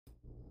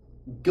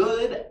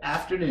Good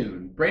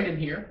afternoon. Brandon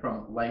here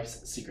from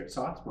Life's Secret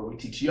Sauce, where we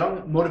teach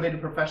young, motivated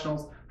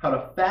professionals how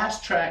to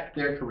fast track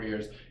their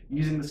careers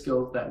using the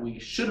skills that we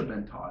should have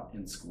been taught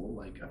in school,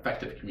 like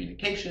effective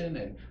communication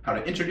and how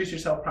to introduce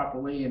yourself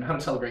properly and how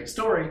to tell a great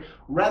story,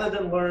 rather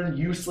than learn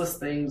useless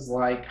things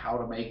like how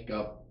to make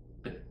a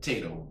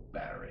potato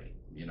battery.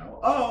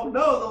 Oh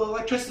no, the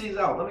electricity's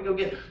out. Let me go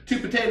get 2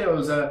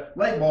 potatoes, a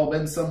light bulb,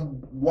 and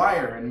some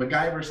wire and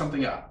MacGyver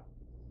something up.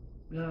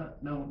 No,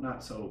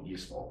 not so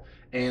useful.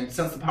 And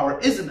since the power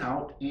isn't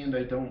out and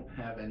I don't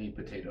have any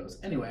potatoes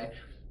anyway,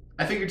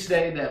 I figured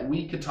today that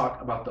we could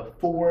talk about the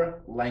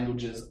 4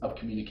 languages of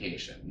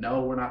communication.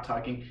 No, we're not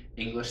talking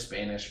English,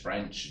 Spanish,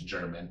 French,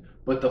 German,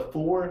 but the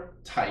 4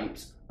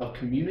 types of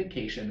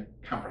communication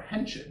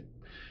comprehension.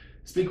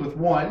 Speak with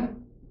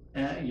 1,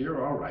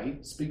 you're all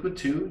right. Speak with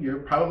 2, you're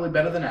probably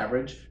better than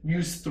average.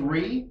 Use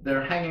 3,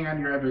 they're hanging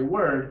on your every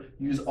word.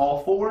 Use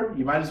all 4,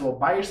 you might as well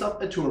buy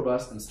yourself a tour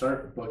bus and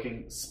start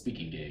booking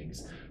speaking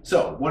gigs.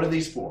 So what are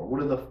these 4?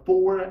 What are the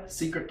 4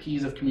 secret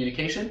keys of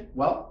communication?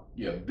 Well,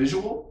 you have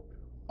visual,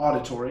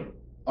 auditory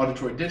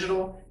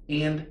digital,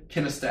 and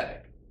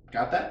kinesthetic.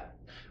 Got that?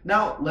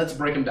 Now let's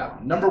break them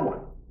down. Number 1,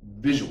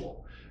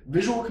 visual.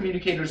 Visual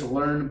communicators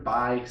learn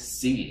by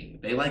seeing.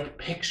 They like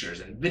pictures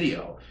and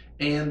video,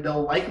 and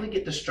they'll likely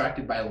get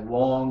distracted by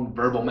long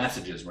verbal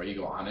messages where you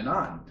go on and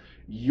on.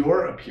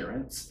 Your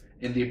appearance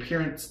and the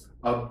appearance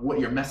of what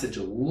your message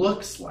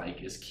looks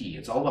like is key.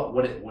 It's all about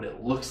what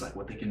it looks like,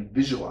 what they can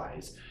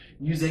visualize.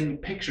 Using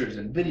pictures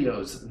and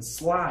videos and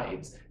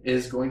slides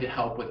is going to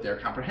help with their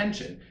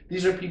comprehension.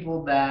 These are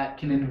people that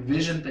can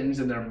envision things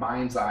in their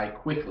mind's eye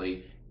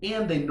quickly,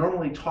 and they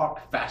normally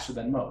talk faster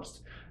than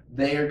most.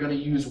 They are going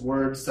to use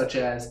words such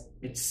as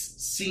it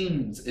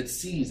seems, it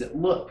sees, it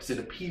looks, it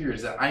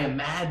appears, I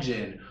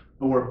imagine,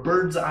 or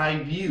bird's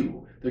eye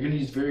view. They're going to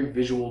use very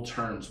visual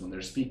terms when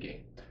they're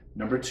speaking.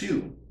 Number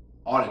 2,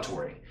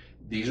 auditory.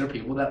 These are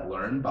people that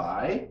learn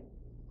by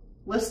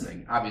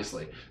listening,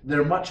 obviously.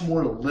 They're much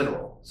more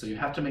literal, so you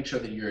have to make sure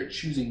that you're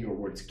choosing your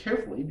words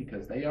carefully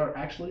because they are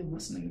actually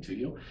listening to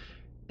you.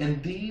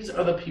 And these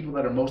are the people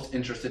that are most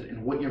interested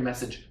in what your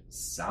message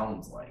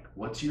sounds like.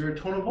 What's your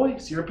tone of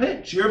voice, your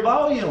pitch, your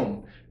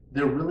volume?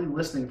 They're really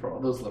listening for all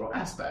those little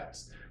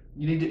aspects.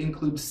 You need to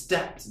include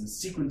steps and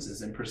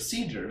sequences and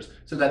procedures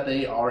so that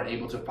they are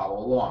able to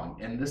follow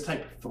along. And this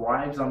type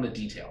thrives on the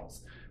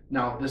details.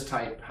 Now, this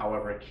type,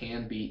 however,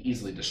 can be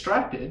easily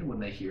distracted when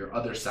they hear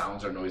other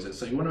sounds or noises.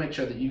 So you want to make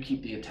sure that you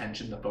keep the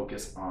attention, the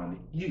focus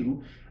on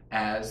you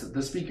as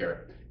the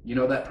speaker. You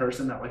know that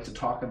person that likes to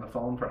talk on the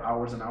phone for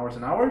hours and hours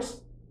and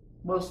hours?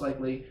 Most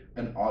likely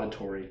an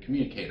auditory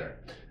communicator.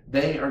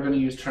 They are going to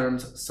use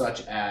terms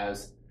such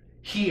as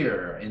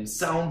hear and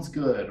sounds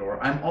good,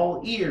 or I'm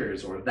all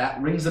ears, or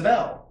that rings a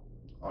bell.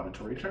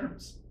 Auditory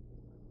terms.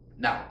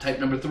 Now, type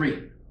number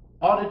 3,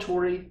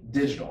 auditory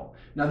digital.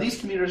 Now, these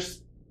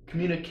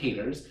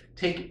communicators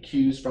take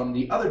cues from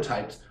the other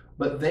types,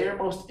 but they're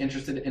most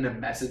interested in a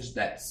message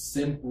that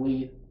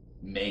simply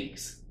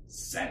makes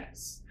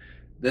sense.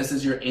 This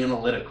is your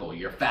analytical,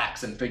 your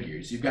facts and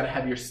figures. You've got to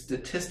have your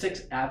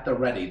statistics at the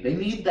ready. They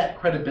need that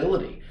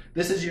credibility.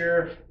 This is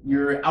your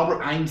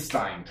Albert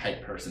Einstein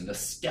type person, the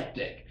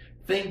skeptic.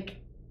 Think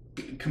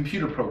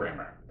computer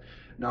programmer.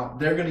 Now,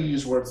 they're going to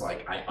use words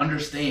like I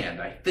understand,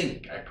 I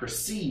think, I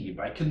perceive,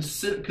 I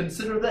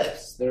consider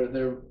this.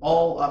 They're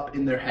all up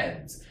in their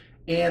heads.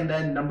 And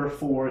then number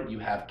 4, you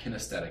have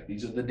kinesthetic.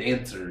 These are the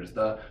dancers,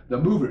 the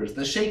movers,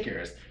 the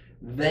shakers.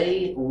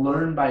 They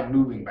learn by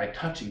moving, by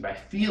touching, by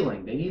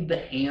feeling. They need the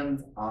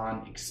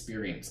hands-on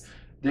experience.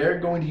 They're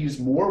going to use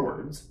more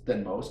words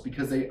than most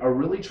because they are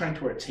really trying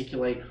to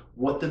articulate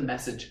what the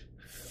message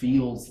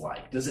feels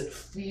like. Does it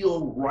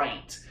feel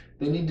right?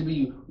 They need to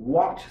be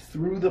walked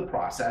through the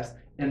process,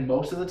 and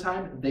most of the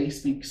time they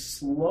speak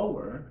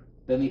slower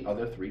than the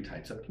other 3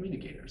 types of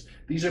communicators.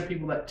 These are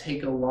people that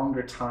take a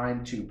longer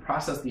time to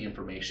process the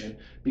information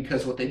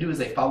because what they do is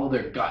they follow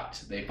their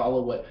gut. They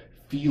follow what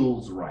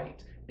feels right.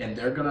 And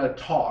they're going to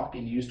talk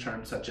and use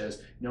terms such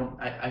as,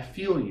 I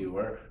feel you,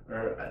 or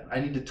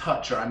I need to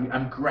touch, or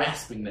I'm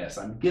grasping this.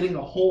 I'm getting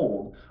a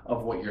hold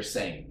of what you're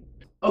saying.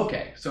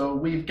 Okay, so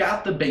we've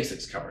got the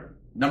basics covered.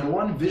 Number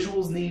 1,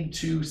 visuals need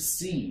to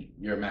see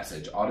your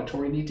message.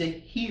 Auditory need to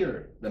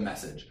hear the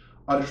message.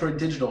 Auditory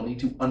digital need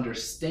to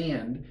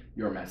understand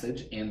your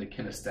message, and the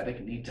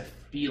kinesthetic need to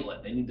feel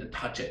it. They need to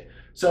touch it.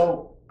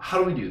 So how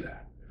do we do that?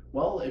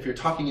 Well, if you're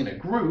talking in a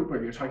group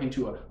or you're talking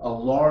to a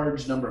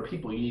large number of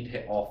people, you need to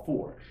hit all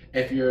 4.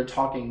 If you're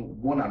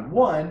talking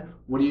one-on-one,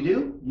 what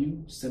do?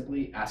 You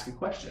simply ask a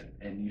question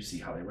and you see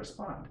how they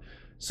respond.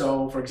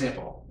 So, for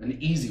example, an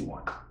easy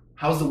one.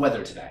 How's the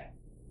weather today?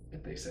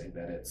 If they say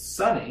that it's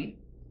sunny,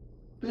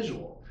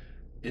 visual.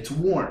 It's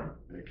warm,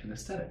 they're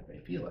kinesthetic, they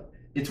feel it.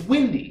 It's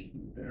windy,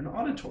 they're an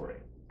auditory.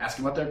 Ask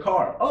about their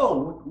car.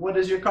 Oh, what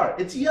is your car?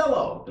 It's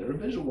yellow, they're a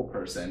visual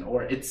person.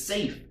 Or it's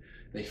safe.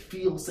 They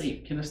feel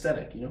safe,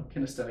 kinesthetic,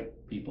 kinesthetic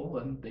people,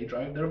 and they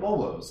drive their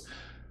Volvos.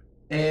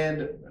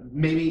 And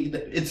maybe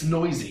it's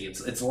noisy,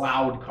 it's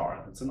loud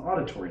car, it's an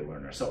auditory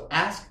learner. So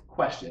ask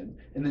questions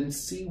and then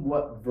see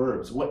what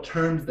verbs, what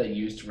terms they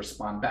use to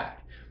respond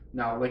back.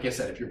 Now, like I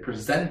said, if you're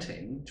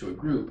presenting to a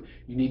group,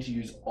 you need to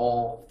use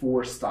all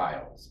 4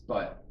 styles,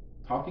 but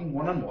talking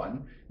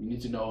one-on-one, you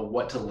need to know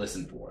what to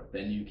listen for.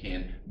 Then you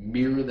can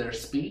mirror their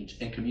speech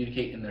and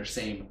communicate in their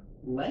same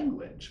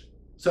language.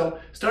 So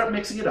start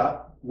mixing it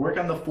up, work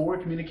on the 4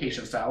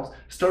 communication styles,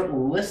 start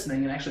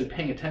listening and actually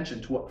paying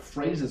attention to what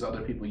phrases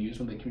other people use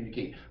when they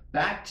communicate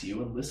back to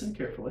you, and listen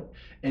carefully,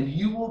 and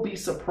you will be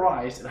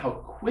surprised at how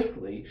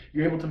quickly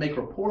you're able to make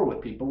rapport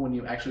with people when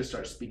you actually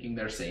start speaking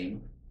their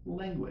same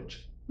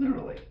language,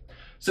 literally.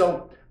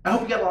 So I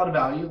hope you got a lot of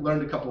value,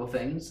 learned a couple of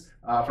things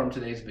from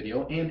today's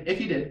video, and if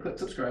you did, click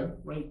subscribe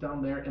right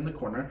down there in the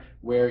corner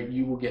where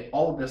you will get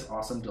all of this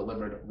awesome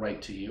delivered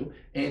right to you.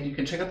 And you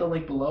can check out the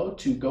link below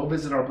to go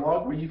visit our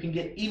blog where you can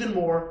get even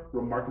more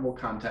remarkable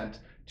content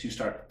to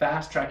start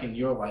fast tracking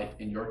your life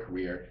and your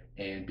career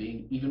and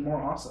being even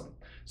more awesome.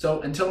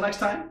 So until next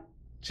time,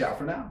 ciao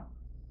for now.